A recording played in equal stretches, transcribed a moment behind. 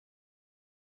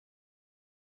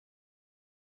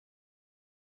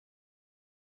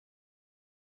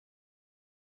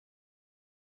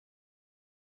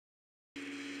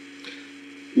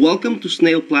Welcome to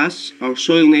SnailPlus, our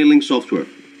soil nailing software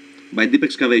by Deep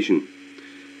Excavation.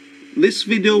 This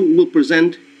video will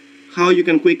present how you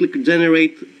can quickly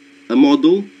generate a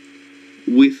model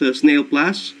with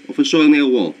SnailPlus of a soil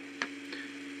nail wall.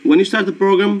 When you start the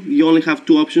program, you only have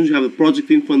two options. You have the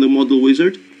project info and the model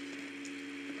wizard.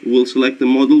 We'll select the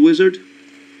model wizard.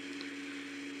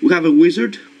 We have a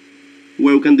wizard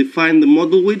where we can define the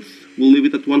model width. We'll leave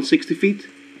it at 160 feet.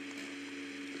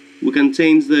 We can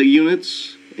change the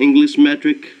units, English,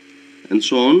 metric, and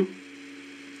so on.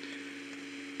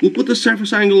 We'll put a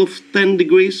surface angle of 10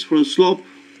 degrees for the slope.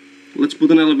 Let's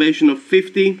put an elevation of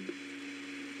 50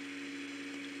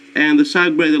 and the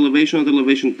side grade elevation at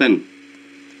elevation 10.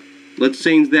 Let's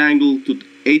change the angle to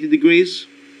 80 degrees.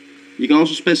 You can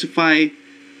also specify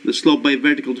the slope by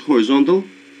vertical to horizontal.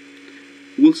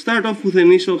 We'll start off with the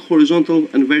initial horizontal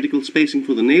and vertical spacing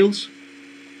for the nails,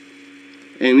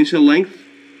 initial length,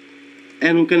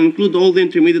 and we can include all the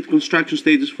intermediate construction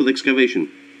stages for the excavation.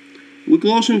 We can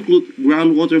also include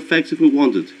groundwater effects if we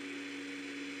wanted.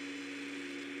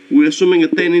 We're assuming a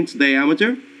 10-inch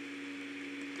diameter.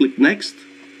 Click Next.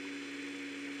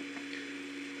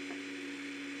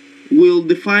 We'll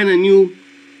define a new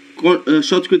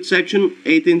shotcrete section,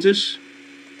 8 inches.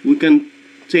 We can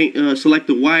select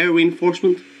the wire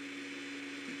reinforcement.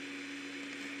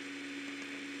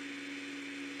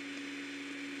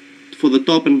 For the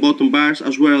top and bottom bars,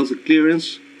 as well as the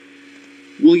clearance.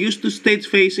 We'll use two stage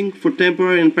facing for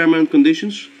temporary and permanent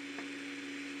conditions.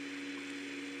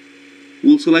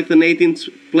 We'll select an 8-inch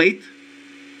plate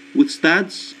with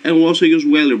studs, and we'll also use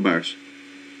whaler bars.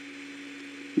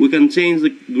 We can change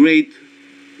the grade,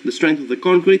 the strength of the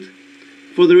concrete.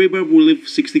 For the rebar, we'll leave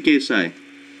 60 kSi.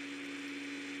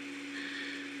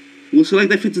 We'll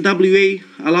select FHWA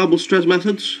allowable stress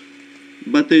methods,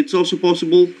 but it's also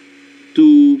possible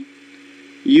to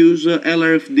use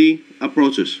LRFD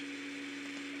approaches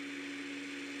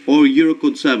or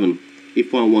Eurocode 7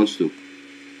 if one wants to.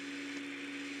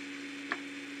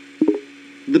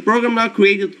 The program now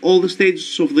created all the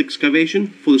stages of the excavation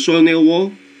for the soil nail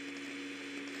wall,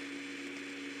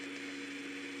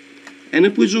 and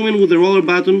if we zoom in with the roller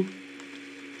button,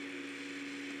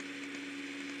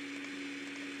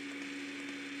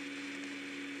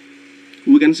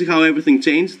 we can see how everything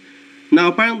changed. Now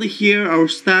apparently here our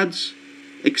studs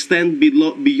extend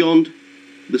beyond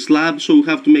the slab, so we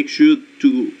have to make sure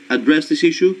to address this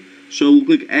issue. So we'll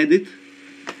click Edit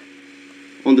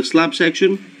on the slab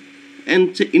section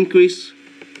and to increase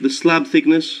the slab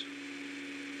thickness,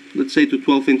 let's say to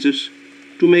 12 inches,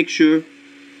 to make sure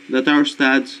that our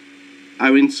studs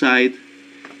are inside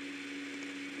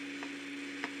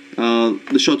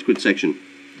the shotcrete section.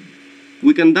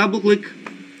 We can double click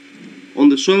on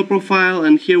the soil profile,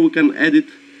 and here we can edit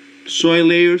soil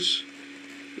layers.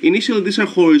 Initially these are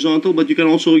horizontal, but you can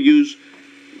also use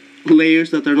layers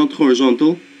that are not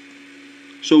horizontal.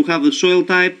 So we have the soil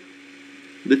type,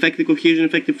 the effective cohesion,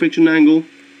 effective friction angle.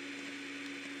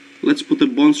 Let's put a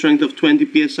bond strength of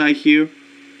 20 psi here.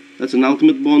 That's an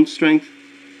ultimate bond strength.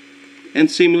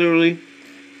 And similarly,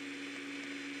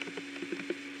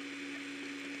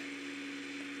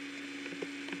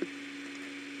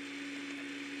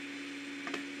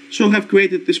 so we have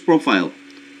created this profile.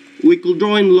 We could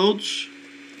draw in loads.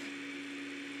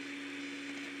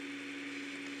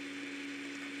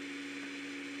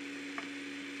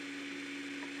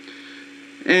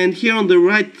 And here on the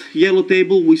right yellow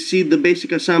table we see the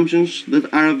basic assumptions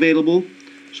that are available.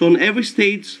 So on every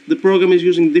stage the program is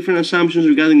using different assumptions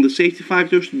regarding the safety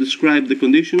factors to describe the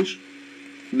conditions.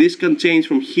 This can change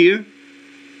from here,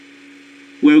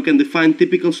 where we can define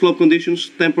typical slope conditions,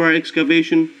 temporary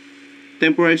excavation,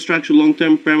 temporary structure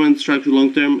long-term, permanent structure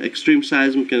long-term, extreme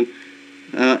seismic, and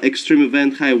extreme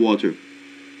event high water.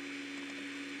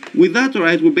 With that,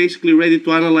 alright, we're basically ready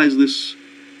to analyze this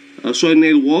soil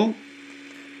nail wall.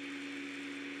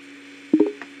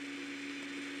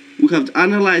 We have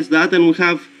analyzed that, and we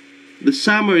have the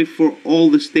summary for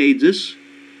all the stages,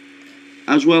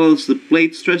 as well as the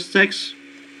plate stress checks.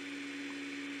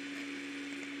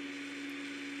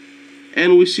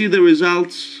 And we see the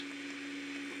results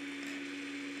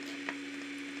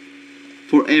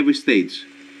for every stage.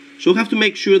 So we have to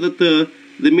make sure that the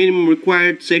minimum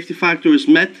required safety factor is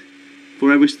met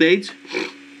for every stage,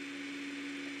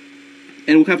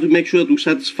 and we have to make sure that we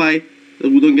satisfy that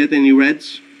we don't get any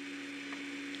reds.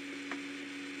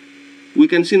 We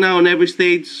can see now on every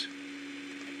stage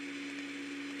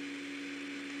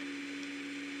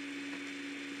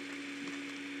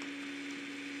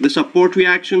the support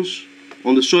reactions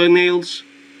on the soil nails,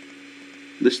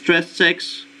 the stress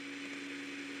checks,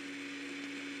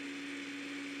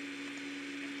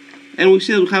 And we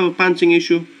see that we have a punching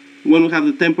issue when we have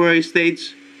the temporary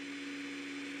stage.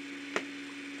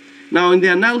 Now in the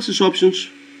analysis options,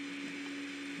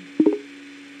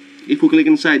 if we click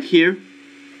inside here,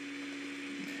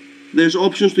 there's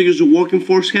options to use the working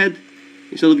force head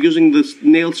instead of using the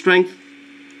nail strength.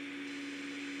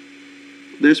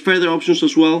 There's further options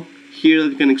as well here that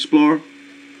you can explore.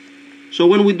 So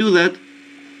when we do that,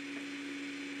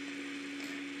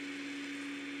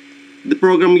 the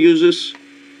program uses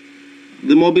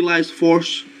the mobilized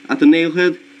force at the nail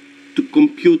head to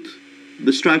compute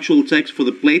the structural checks for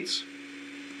the plates.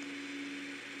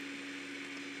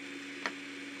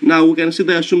 Now we can see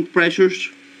the assumed pressures,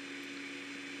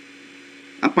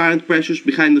 apparent pressures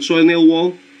behind the soil nail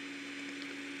wall.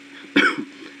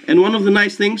 And one of the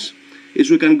nice things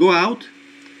is we can go out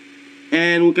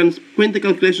and we can print the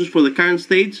calculations for the current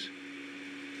stage.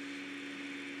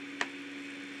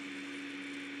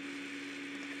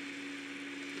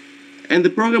 And the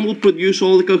program will produce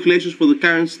all the calculations for the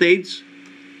current stage.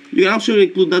 You can also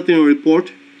include that in a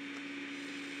report.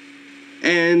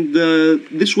 And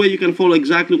this way you can follow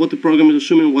exactly what the program is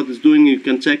assuming, what it's doing, you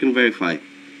can check and verify.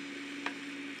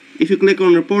 If you click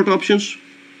on report options,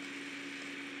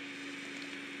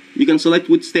 you can select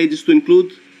which stages to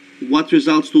include, what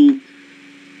results to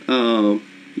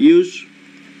use,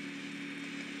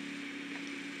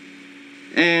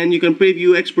 and you can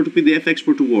preview, export to PDF,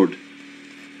 export to Word.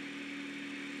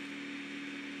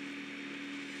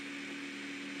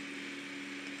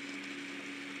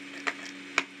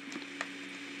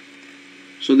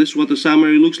 So this is what the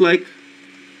summary looks like.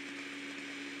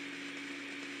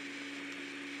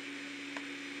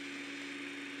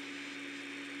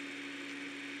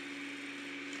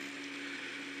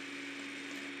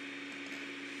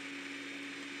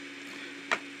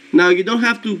 Now you don't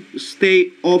have to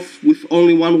stay off with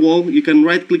only one wall. You can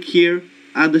right click here,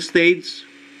 add the stage,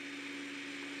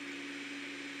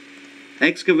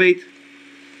 excavate,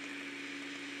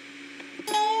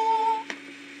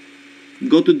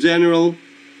 go to general,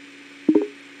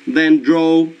 then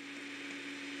draw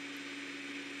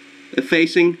a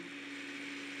facing,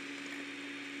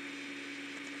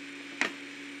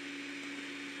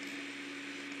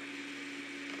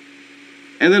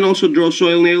 and then also draw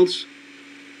soil nails.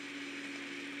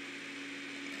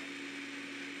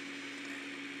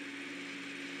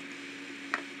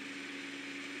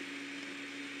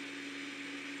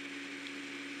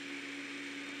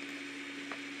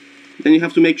 Then you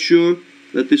have to make sure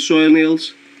that the soil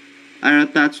nails are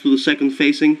attached to the second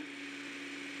facing.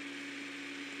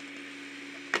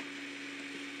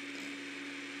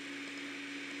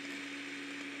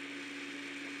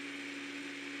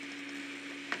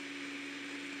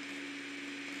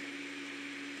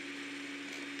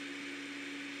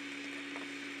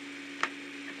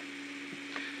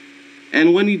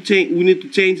 And when we need to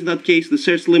change in that case the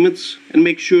search limits and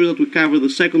make sure that we cover the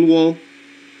second wall.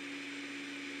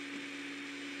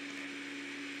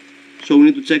 So we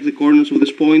need to check the coordinates of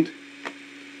this point,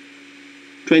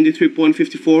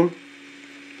 23.54.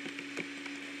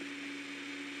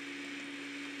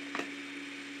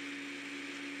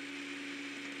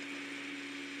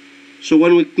 So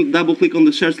when we double click on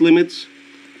the search limits,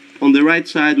 on the right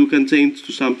side we can change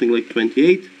to something like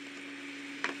 28.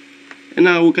 And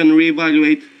now we can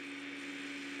reevaluate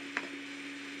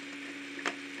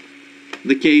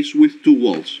the case with two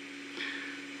walls.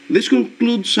 This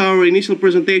concludes our initial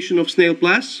presentation of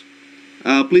SnailPlus.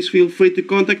 Please feel free to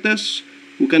contact us.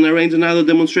 We can arrange another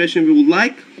demonstration if you would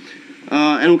like,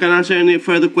 and we can answer any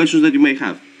further questions that you may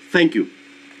have. Thank you.